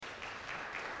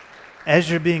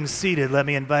As you're being seated, let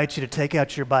me invite you to take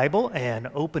out your Bible and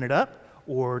open it up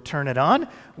or turn it on.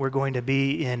 We're going to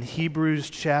be in Hebrews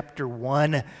chapter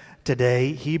 1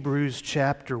 today. Hebrews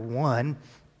chapter 1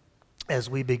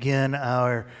 as we begin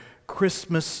our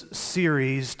Christmas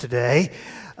series today.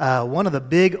 One of the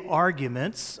big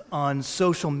arguments on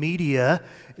social media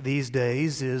these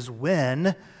days is,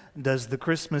 when does the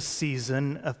Christmas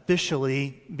season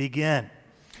officially begin?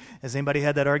 Has anybody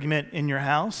had that argument in your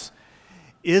house?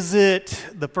 Is it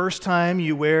the first time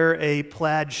you wear a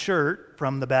plaid shirt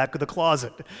from the back of the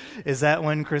closet? Is that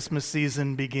when Christmas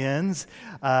season begins?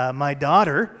 My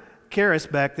daughter,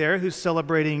 Karis, back there, who's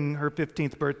celebrating her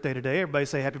 15th birthday today. Everybody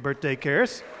say happy birthday,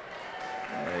 Karis.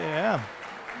 Yeah.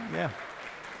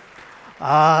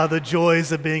 The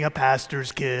joys of being a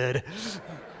pastor's kid.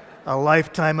 A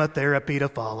lifetime of therapy to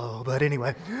follow. But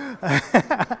anyway,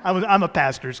 I'm a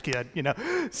pastor's kid,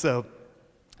 so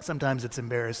sometimes it's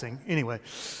embarrassing. Anyway,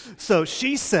 so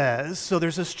she says, so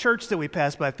there's this church that we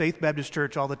pass by, Faith Baptist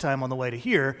Church, all the time on the way to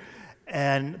here,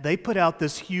 and they put out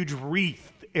this huge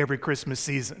wreath every Christmas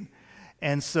season.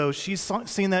 And so she's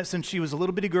seen that since she was a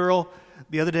little bitty girl.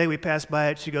 The other day we passed by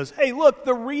it, she goes, "Hey, look,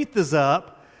 the wreath is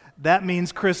up. That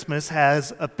means Christmas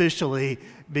has officially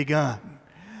begun."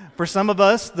 For some of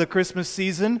us, the Christmas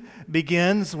season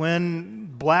begins when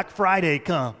Black Friday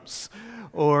comes,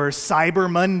 or Cyber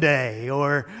Monday,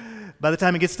 or by the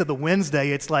time it gets to the Wednesday,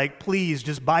 it's like, please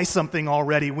just buy something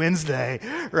already Wednesday,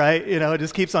 right? It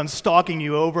just keeps on stalking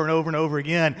you over and over and over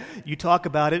again. You talk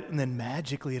about it, and then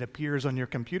magically it appears on your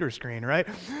computer screen, right?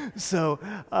 So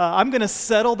I'm going to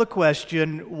settle the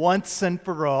question once and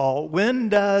for all. When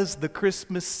does the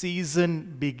Christmas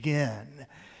season begin?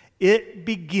 It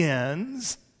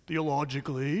begins,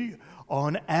 theologically,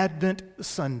 on Advent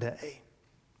Sunday,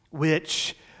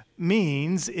 which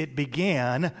means it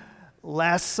began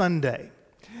last Sunday.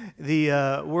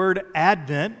 The word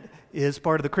Advent is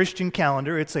part of the Christian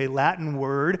calendar. It's a Latin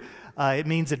word. It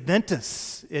means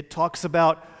Adventus. It talks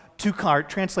about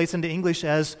translates into English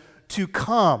as to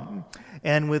come.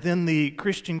 And within the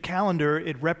Christian calendar,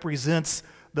 it represents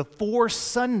the 4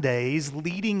 Sundays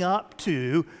leading up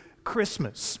to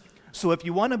Christmas. So if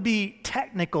you want to be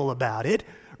technical about it,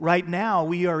 right now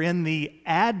we are in the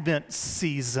Advent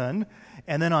season.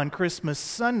 And then on Christmas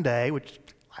Sunday, which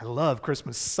I love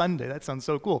Christmas Sunday, that sounds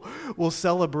so cool, we'll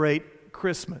celebrate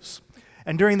Christmas.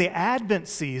 And during the Advent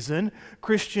season,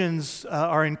 Christians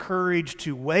are encouraged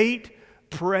to wait,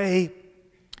 pray,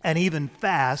 and even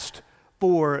fast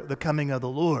for the coming of the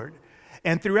Lord.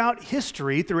 And throughout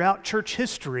church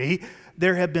history,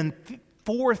 there have been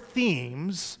 4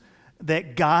 themes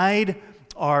that guide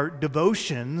our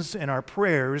devotions and our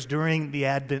prayers during the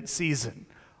Advent season: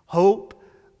 hope,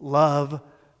 love,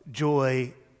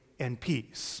 joy, and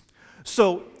peace.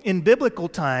 So in biblical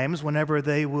times, whenever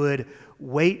they would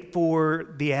wait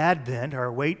for the Advent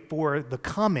or wait for the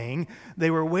coming, they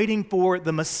were waiting for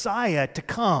the Messiah to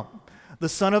come, the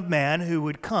Son of Man who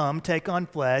would come, take on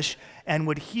flesh, and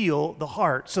would heal the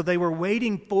heart. So they were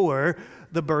waiting for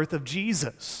the birth of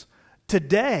Jesus.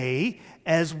 Today,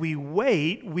 as we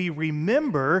wait, we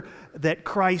remember that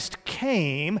Christ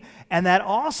came, and that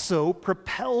also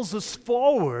propels us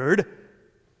forward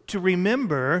to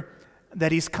remember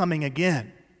that He's coming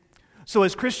again. So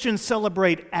as Christians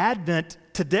celebrate Advent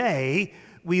today,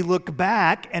 we look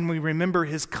back and we remember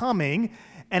His coming,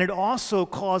 and it also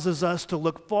causes us to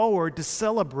look forward to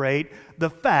celebrate the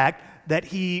fact that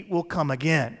He will come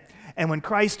again. And when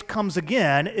Christ comes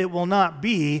again, it will not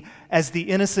be as the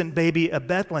innocent baby of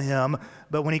Bethlehem,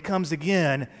 but when He comes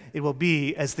again, it will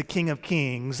be as the King of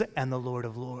Kings and the Lord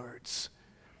of Lords.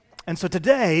 And so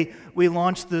today, we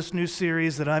launched this new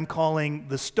series that I'm calling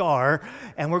The Star,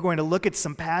 and we're going to look at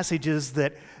some passages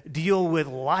that deal with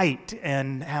light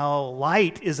and how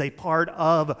light is a part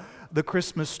of the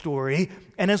Christmas story.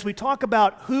 And as we talk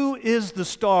about who is the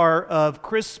star of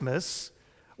Christmas,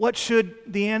 what should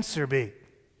the answer be?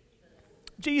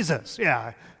 Jesus.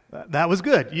 Yeah, that was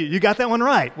good. You got that one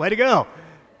right. Way to go.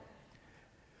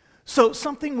 So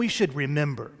something we should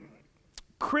remember.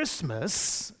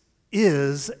 Christmas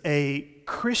is a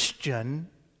Christian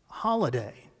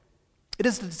holiday. It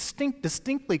is a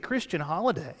distinctly Christian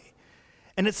holiday.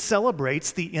 And it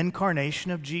celebrates the incarnation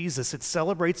of Jesus. It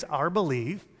celebrates our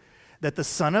belief that the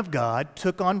Son of God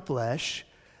took on flesh,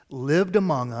 lived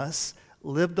among us,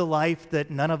 lived a life that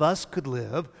none of us could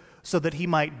live, so that He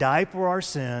might die for our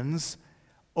sins,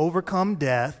 overcome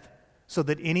death, so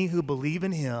that any who believe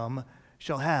in Him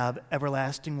shall have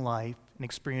everlasting life and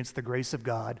experience the grace of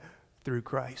God through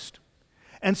Christ.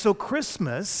 And so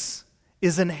Christmas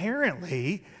is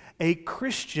inherently a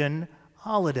Christian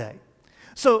holiday.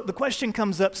 So the question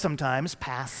comes up sometimes,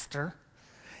 Pastor,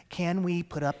 can we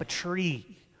put up a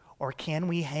tree or can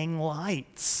we hang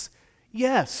lights?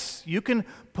 Yes, you can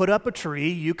put up a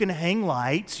tree, you can hang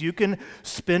lights, you can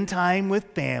spend time with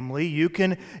family, you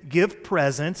can give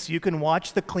presents, you can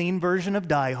watch the clean version of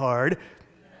Die Hard.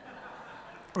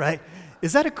 Right?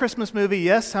 Is that a Christmas movie?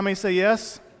 Yes? How many say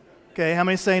yes? Okay, how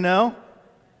many say no? All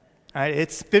right,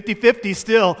 it's 50-50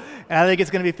 still, and I think it's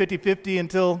going to be 50-50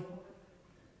 until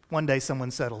one day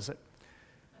someone settles it.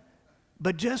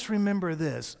 But just remember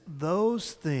this,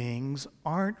 those things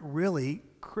aren't really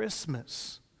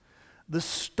Christmas. The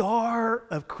star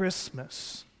of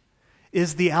Christmas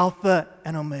is the Alpha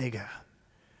and Omega.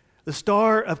 The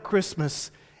star of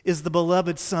Christmas is the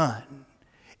beloved Son.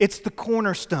 It's the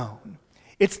cornerstone.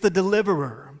 It's the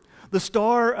deliverer. The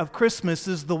star of Christmas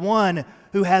is the one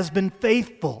who has been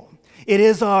faithful. It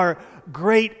is our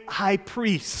great high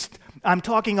priest. I'm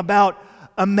talking about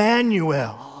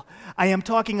Emmanuel. I am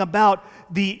talking about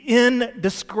the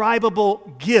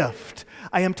indescribable gift.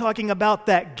 I am talking about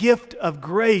that gift of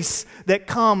grace that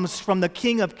comes from the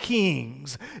King of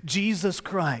Kings, Jesus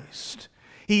Christ.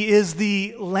 He is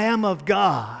the Lamb of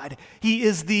God. He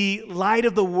is the light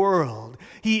of the world.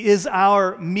 He is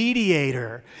our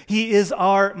mediator. He is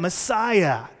our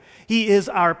Messiah. He is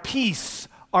our peace,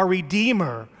 our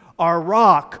Redeemer, our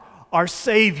rock, our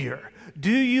Savior.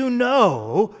 Do you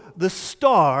know the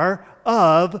star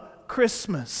of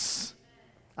Christmas?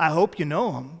 I hope you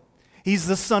know him. He's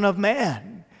the Son of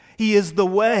Man. He is the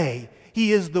way.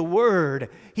 He is the Word.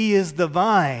 He is the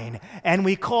vine. And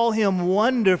we call him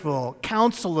Wonderful,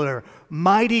 Counselor,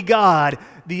 Mighty God,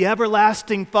 the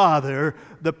Everlasting Father,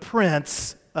 the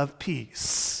Prince of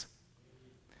Peace.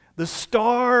 The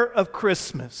star of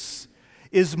Christmas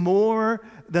is more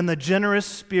than the generous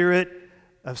spirit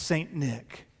of St.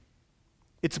 Nick.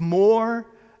 It's more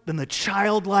than the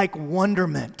childlike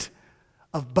wonderment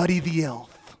of Buddy the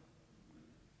Elf.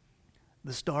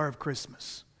 The star of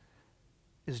Christmas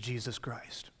is Jesus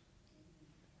Christ.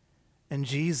 And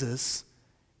Jesus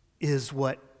is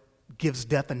what gives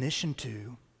definition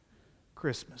to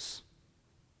Christmas.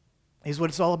 He's what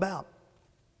it's all about.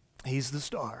 He's the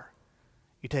star.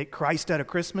 You take Christ out of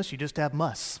Christmas, you just have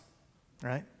muss,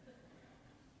 right?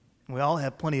 We all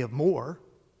have plenty of more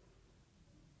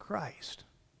Christ.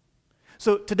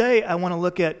 So today I want to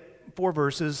look at 4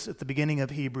 verses at the beginning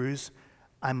of Hebrews.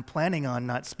 I'm planning on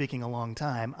not speaking a long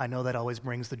time. I know that always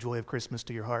brings the joy of Christmas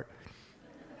to your heart.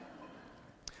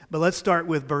 But let's start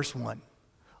with verse 1.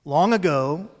 Long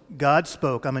ago, God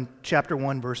spoke. I'm in chapter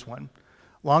 1, verse 1.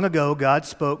 Long ago, God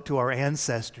spoke to our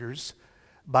ancestors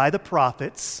by the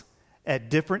prophets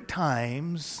at different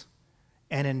times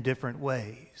and in different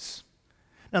ways.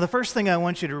 Now, the first thing I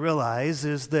want you to realize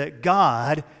is that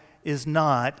God is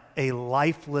not a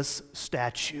lifeless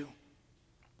statue.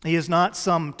 He is not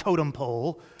some totem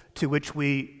pole to which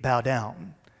we bow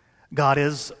down. God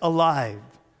is alive.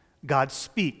 God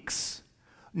speaks.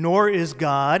 Nor is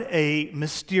God a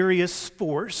mysterious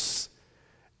force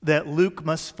that Luke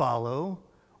must follow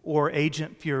or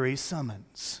Agent Fury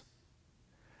summons.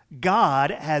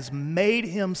 God has made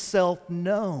himself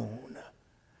known.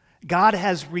 God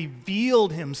has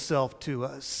revealed himself to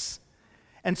us.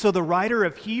 And so the writer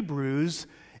of Hebrews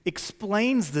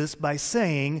explains this by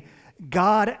saying,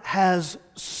 God has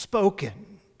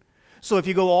spoken. So if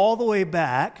you go all the way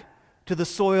back to the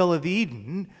soil of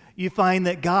Eden, you find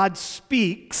that God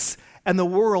speaks and the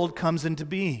world comes into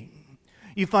being.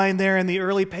 You find there in the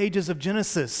early pages of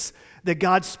Genesis that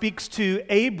God speaks to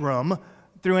Abram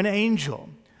through an angel.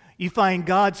 You find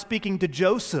God speaking to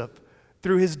Joseph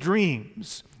through his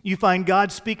dreams. You find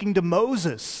God speaking to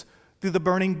Moses through the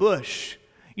burning bush.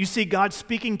 You see God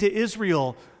speaking to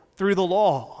Israel through the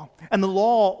law. And the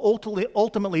law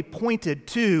ultimately pointed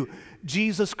to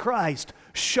Jesus Christ,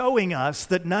 showing us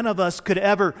that none of us could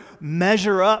ever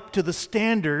measure up to the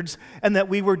standards and that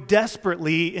we were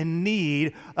desperately in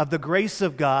need of the grace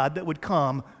of God that would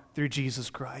come through Jesus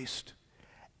Christ.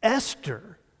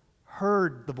 Esther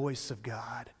heard the voice of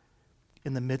God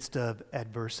in the midst of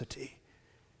adversity,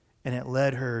 and it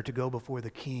led her to go before the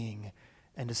king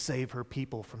and to save her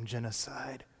people from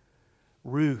genocide.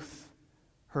 Ruth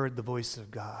heard the voice of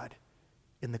God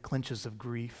in the clenches of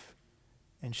grief,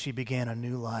 and she began a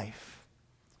new life.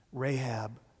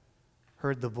 Rahab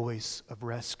heard the voice of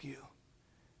rescue,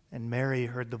 and Mary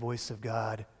heard the voice of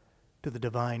God to the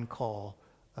divine call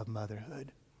of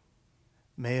motherhood.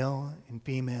 Male and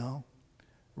female,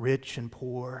 rich and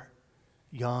poor,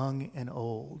 young and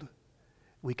old,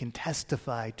 we can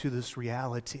testify to this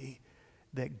reality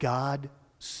that God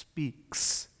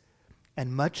speaks,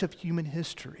 and much of human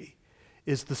history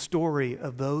is the story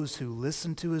of those who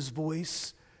listened to his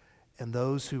voice and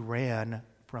those who ran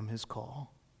from his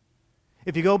call.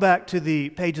 If you go back to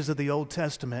the pages of the Old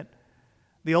Testament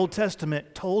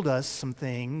told us some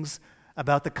things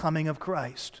about the coming of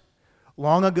Christ.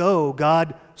 Long ago,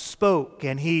 God spoke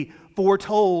and he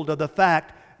foretold of the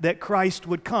fact that Christ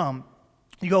would come.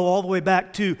 You go all the way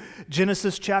back to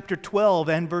Genesis chapter 12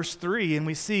 and verse 3, and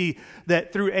we see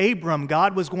that through Abram,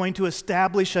 God was going to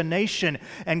establish a nation,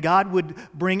 and God would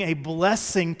bring a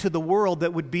blessing to the world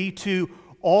that would be to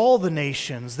all the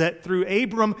nations, that through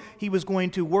Abram, he was going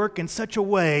to work in such a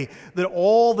way that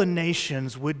all the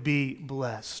nations would be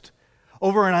blessed.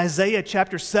 Over in Isaiah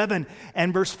chapter 7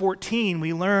 and verse 14,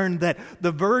 we learn that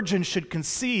the virgin should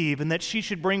conceive and that she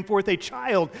should bring forth a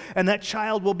child, and that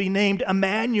child will be named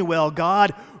Emmanuel,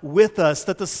 God with us,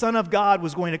 that the Son of God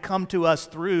was going to come to us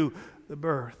through the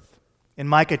birth. In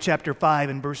Micah chapter 5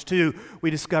 and verse 2, we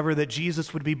discover that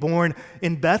Jesus would be born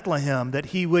in Bethlehem, that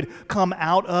he would come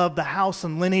out of the house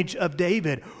and lineage of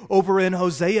David. Over in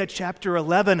Hosea chapter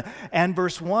 11 and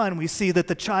verse 1, we see that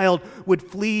the child would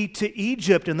flee to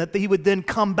Egypt and that he would then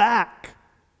come back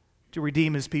to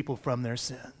redeem his people from their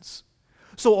sins.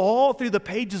 So all through the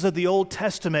pages of the Old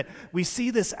Testament, we see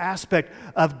this aspect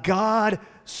of God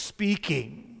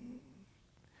speaking.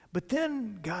 But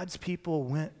then God's people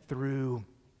went through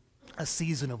a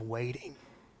season of waiting.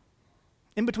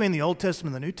 In between the Old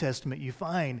Testament and the New Testament, you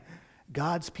find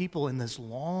God's people in this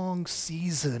long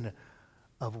season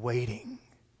of waiting.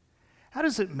 How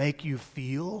does it make you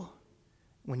feel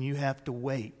when you have to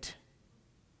wait?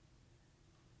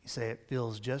 You say, it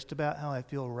feels just about how I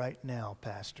feel right now,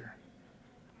 Pastor.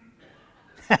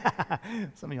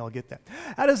 Some of y'all get that.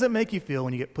 How does it make you feel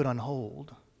when you get put on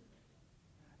hold?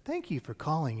 Thank you for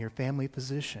calling your family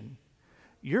physician.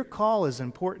 Your call is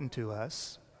important to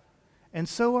us, and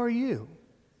so are you.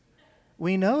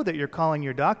 We know that you're calling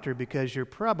your doctor because you're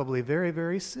probably very,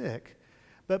 very sick.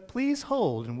 But please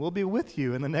hold, and we'll be with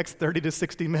you in the next 30 to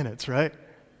 60 minutes, right?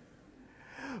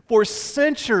 For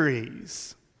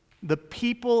centuries, the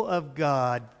people of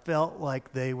God felt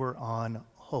like they were on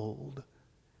hold,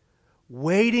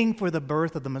 waiting for the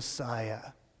birth of the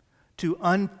Messiah to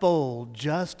unfold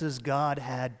just as God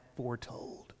had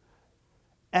foretold.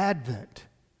 Advent,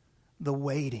 the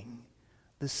waiting,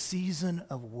 the season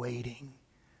of waiting.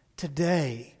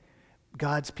 Today,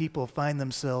 God's people find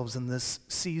themselves in this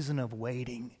season of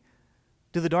waiting.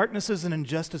 Do the darknesses and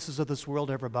injustices of this world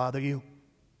ever bother you?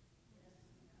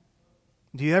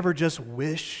 Do you ever just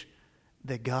wish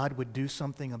that God would do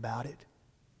something about it?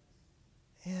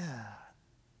 Yeah,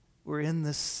 we're in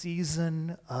the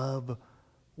season of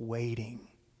waiting.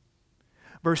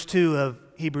 Verse 2 of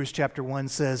Hebrews chapter 1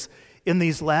 says, "In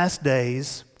these last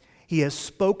days, he has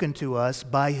spoken to us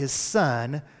by his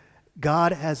Son,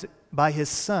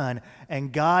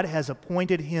 and God has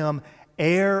appointed him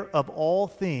heir of all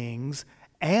things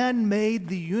and made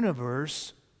the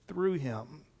universe through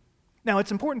him." Now,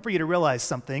 it's important for you to realize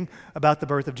something about the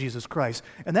birth of Jesus Christ,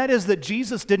 and that is that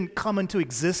Jesus didn't come into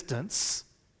existence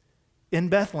in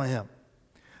Bethlehem.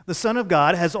 The Son of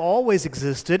God has always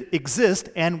exists,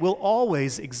 and will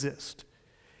always exist.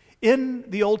 In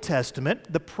the Old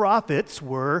Testament, the prophets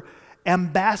were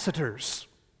ambassadors.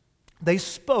 They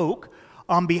spoke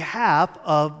on behalf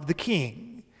of the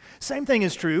king. Same thing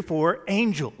is true for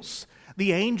angels.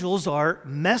 The angels are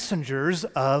messengers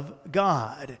of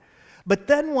God. But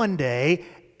then one day,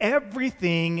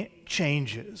 everything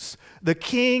changes. The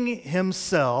king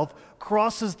himself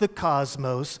crosses the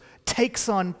cosmos, takes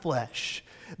on flesh.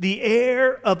 The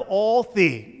heir of all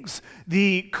things,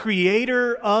 the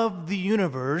creator of the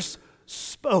universe,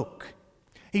 spoke.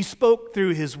 He spoke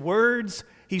through his words.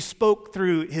 He spoke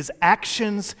through his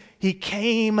actions. He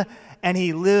came and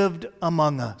he lived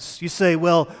among us. You say,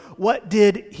 well, what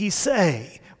did he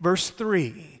say? Verse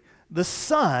 3, the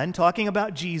Son, talking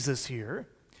about Jesus here,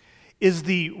 is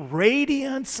the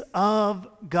radiance of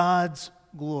God's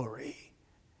glory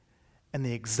and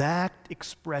the exact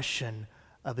expression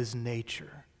of his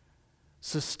nature,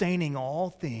 sustaining all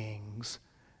things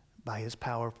by his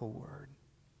powerful word.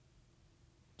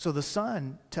 So the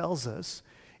Son tells us,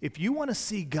 if you want to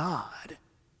see God,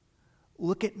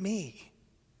 look at me.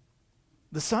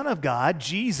 The Son of God,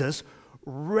 Jesus,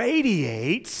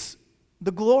 radiates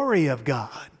the glory of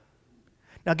God.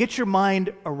 Now get your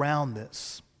mind around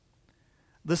this.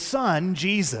 The Son,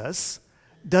 Jesus,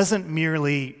 doesn't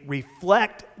merely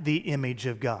reflect the image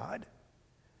of God.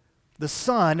 The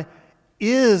Son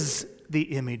is the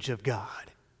image of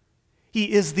God.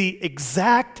 He is the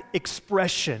exact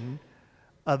expression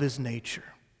of his nature.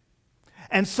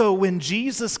 And so when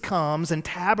Jesus comes and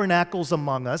tabernacles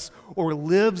among us or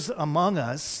lives among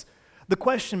us, The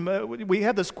question, we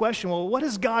have this question, well, what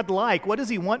is God like? What does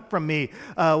he want from me?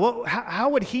 How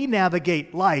would he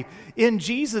navigate life? In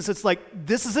Jesus, it's like,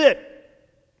 this is it.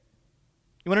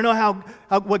 You want to know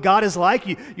how what God is like?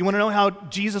 You want to know how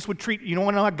Jesus would treat, you don't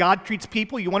want to know how God treats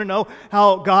people? You want to know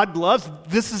how God loves?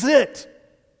 This is it.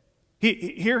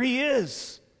 Here he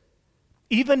is.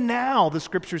 Even now, the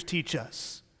scriptures teach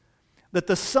us that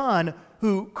the Son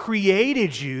who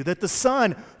created you, that the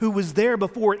Son who was there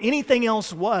before anything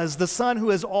else was, the Son who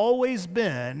has always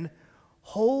been,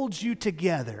 holds you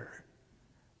together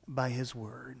by his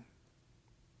word.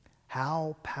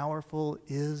 How powerful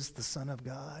is the Son of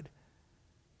God?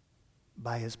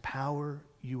 By his power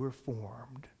you were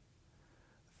formed.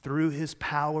 Through his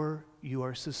power you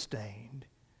are sustained.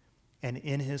 And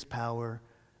in his power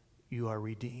you are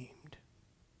redeemed.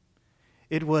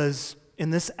 It was in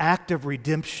this act of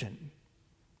redemption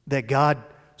that God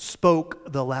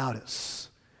spoke the loudest.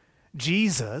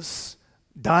 Jesus,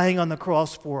 dying on the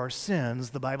cross for our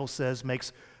sins, the Bible says,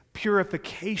 makes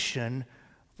purification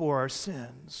for our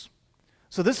sins.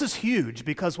 So this is huge,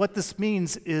 because what this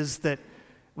means is that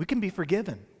we can be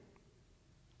forgiven.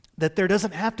 That there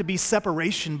doesn't have to be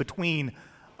separation between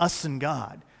us and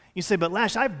God. You say, but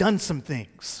Lash, I've done some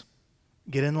things.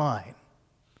 Get in line,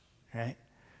 right?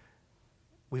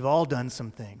 We've all done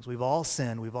some things. We've all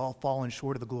sinned. We've all fallen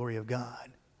short of the glory of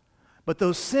God. But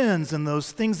those sins and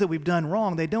those things that we've done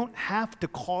wrong, they don't have to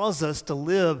cause us to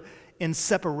live in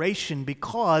separation,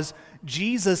 because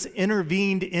Jesus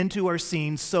intervened into our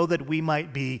scenes so that we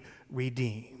might be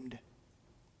redeemed.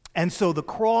 And so the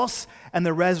cross and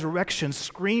the resurrection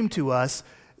scream to us,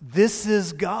 this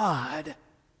is God.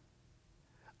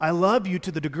 I love you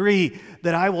to the degree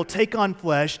that I will take on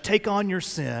flesh, take on your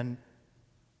sin,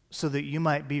 so that you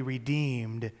might be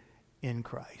redeemed in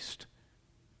Christ.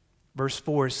 Verse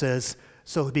 4 says,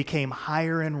 so he became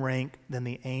higher in rank than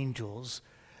the angels,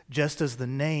 just as the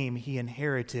name he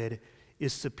inherited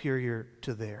is superior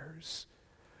to theirs.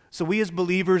 So we as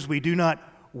believers, we do not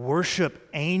worship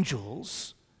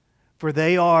angels, for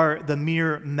they are the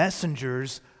mere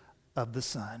messengers of the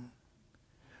Son.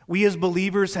 We as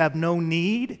believers have no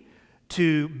need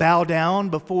to bow down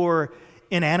before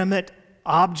inanimate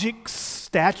objects,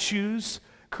 statues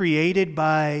created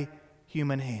by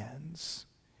human hands.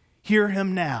 Hear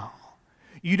him now.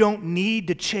 You don't need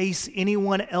to chase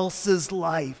anyone else's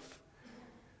life.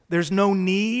 There's no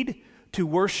need to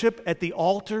worship at the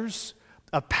altars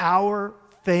of power,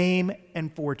 fame,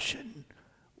 and fortune.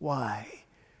 Why?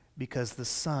 Because the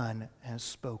Son has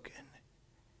spoken,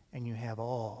 and you have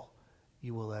all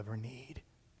you will ever need.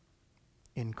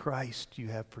 In Christ, you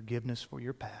have forgiveness for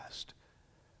your past,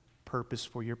 purpose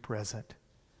for your present,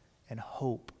 and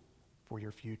hope for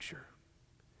your future.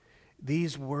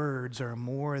 These words are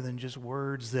more than just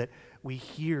words that we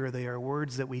hear. They are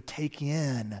words that we take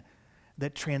in,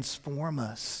 that transform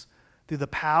us. Through the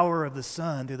power of the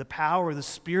Son, through the power of the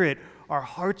Spirit, our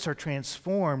hearts are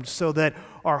transformed so that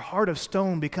our heart of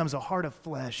stone becomes a heart of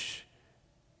flesh,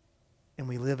 and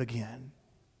we live again.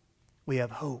 We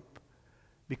have hope.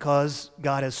 Because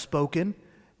God has spoken,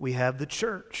 we have the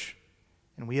church,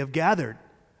 and we have gathered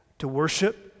to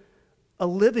worship a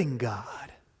living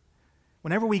God.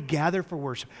 Whenever we gather for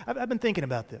worship, I've been thinking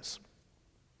about this.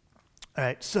 All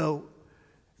right, so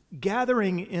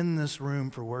gathering in this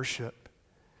room for worship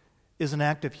is an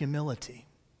act of humility.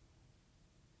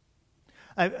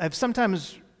 I've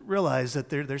sometimes realized that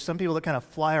there's some people that kind of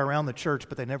fly around the church,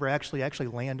 but they never actually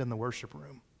land in the worship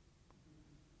room.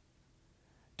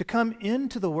 To come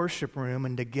into the worship room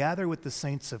and to gather with the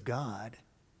saints of God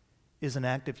is an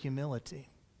act of humility.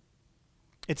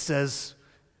 It says,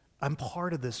 I'm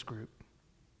part of this group.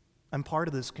 I'm part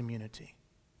of this community.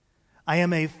 I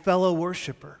am a fellow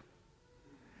worshiper.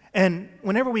 And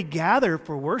whenever we gather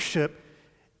for worship,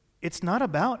 it's not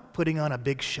about putting on a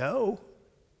big show.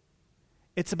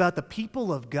 It's about the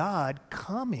people of God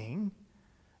coming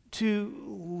to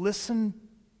listen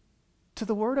to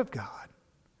the Word of God,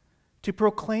 to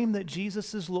proclaim that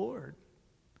Jesus is Lord.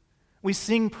 We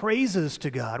sing praises to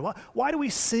God. Why do we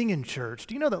sing in church?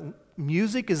 Do you know that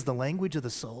music is the language of the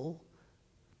soul?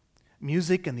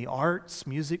 Music and the arts,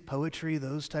 music, poetry,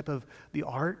 those type of the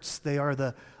arts, they are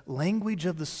the language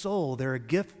of the soul. They're a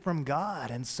gift from God.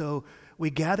 And so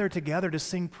we gather together to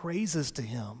sing praises to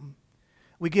Him.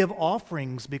 We give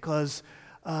offerings because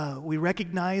we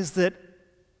recognize that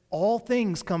all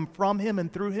things come from Him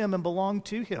and through Him and belong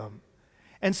to Him.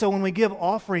 And so when we give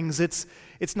offerings, it's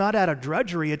not out of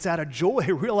drudgery, it's out of joy,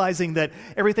 realizing that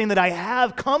everything that I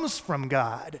have comes from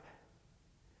God.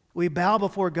 We bow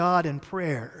before God in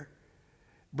prayer,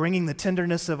 bringing the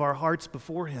tenderness of our hearts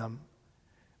before Him.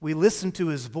 We listen to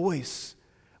His voice.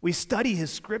 We study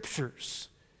His Scriptures.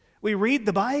 We read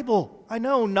the Bible. I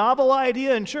know, novel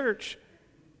idea in church.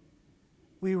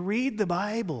 We read the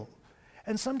Bible.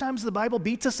 And sometimes the Bible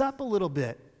beats us up a little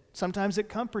bit. Sometimes it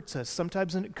comforts us.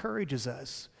 Sometimes it encourages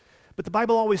us. But the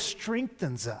Bible always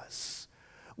strengthens us.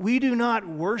 We do not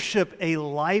worship a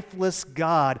lifeless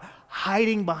God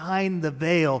hiding behind the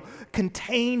veil,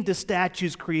 contained to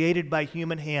statues created by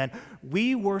human hand.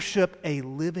 We worship a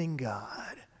living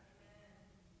God.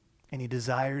 And He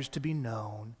desires to be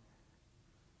known.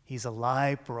 He's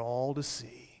alive for all to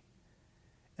see.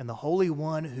 And the Holy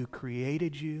One who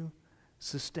created you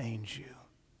sustains you.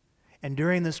 And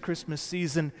during this Christmas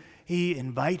season, He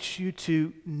invites you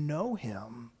to know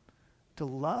Him, to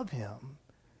love Him,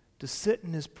 to sit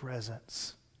in His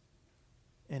presence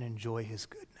and enjoy His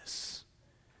goodness.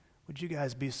 Would you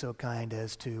guys be so kind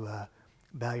as to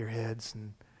bow your heads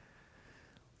and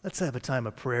let's have a time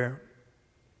of prayer.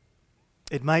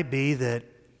 It might be that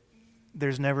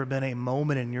there's never been a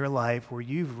moment in your life where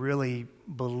you've really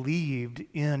believed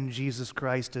in Jesus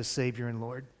Christ as Savior and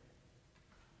Lord.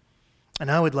 And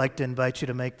I would like to invite you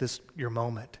to make this your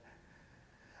moment.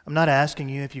 I'm not asking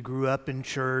you if you grew up in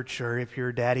church or if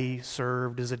your daddy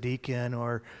served as a deacon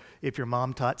or if your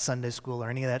mom taught Sunday school or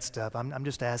any of that stuff. I'm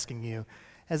just asking you,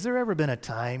 has there ever been a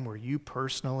time where you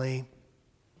personally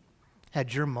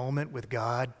had your moment with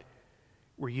God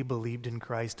where you believed in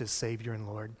Christ as Savior and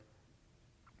Lord?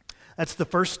 That's the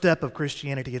first step of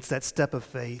Christianity. It's that step of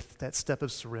faith, that step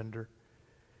of surrender.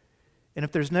 And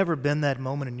if there's never been that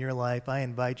moment in your life, I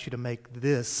invite you to make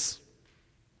this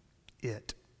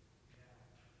it.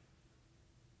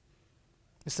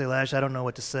 You say, Lash, I don't know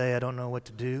what to say. I don't know what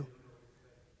to do.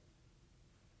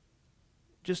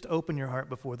 Just open your heart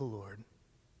before the Lord.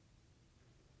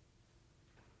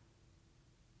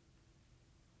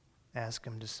 Ask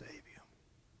Him to save you.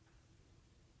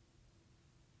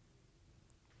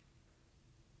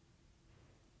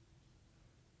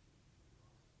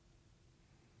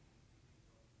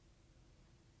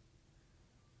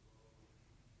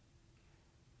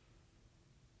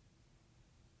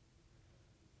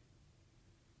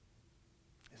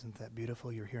 Isn't that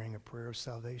beautiful? You're hearing a prayer of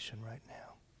salvation right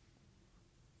now.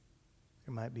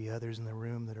 There might be others in the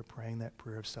room that are praying that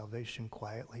prayer of salvation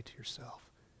quietly to yourself.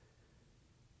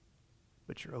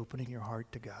 But you're opening your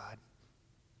heart to God.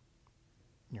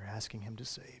 And you're asking Him to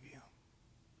save you.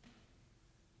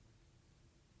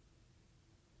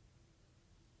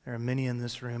 There are many in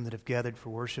this room that have gathered for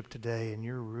worship today, and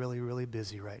you're really, really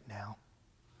busy right now.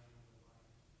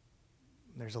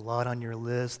 There's a lot on your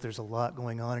list. There's a lot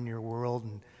going on in your world,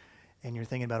 and you're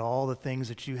thinking about all the things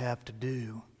that you have to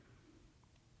do.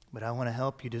 But I want to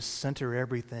help you to center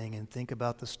everything and think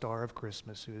about the star of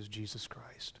Christmas, who is Jesus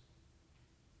Christ.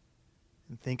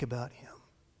 And think about Him.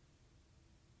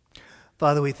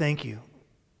 Father, we thank You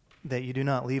that You do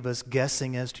not leave us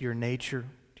guessing as to Your nature,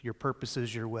 to Your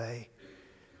purposes, Your way.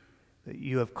 That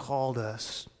You have called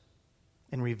us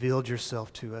and revealed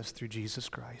Yourself to us through Jesus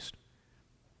Christ.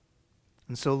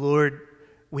 And so, Lord,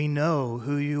 we know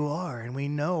who You are, and we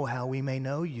know how we may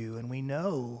know You, and we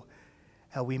know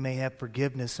how we may have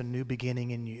forgiveness and new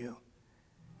beginning in You.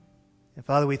 And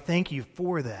Father, we thank You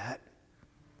for that.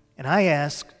 And I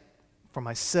ask for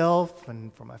myself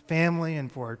and for my family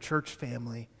and for our church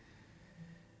family,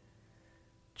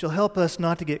 that You'll help us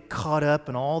not to get caught up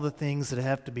in all the things that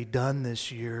have to be done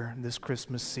this year, this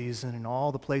Christmas season, and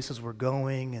all the places we're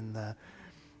going, and the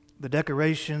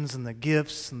decorations and the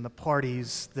gifts and the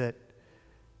parties, that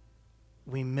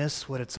we miss what it's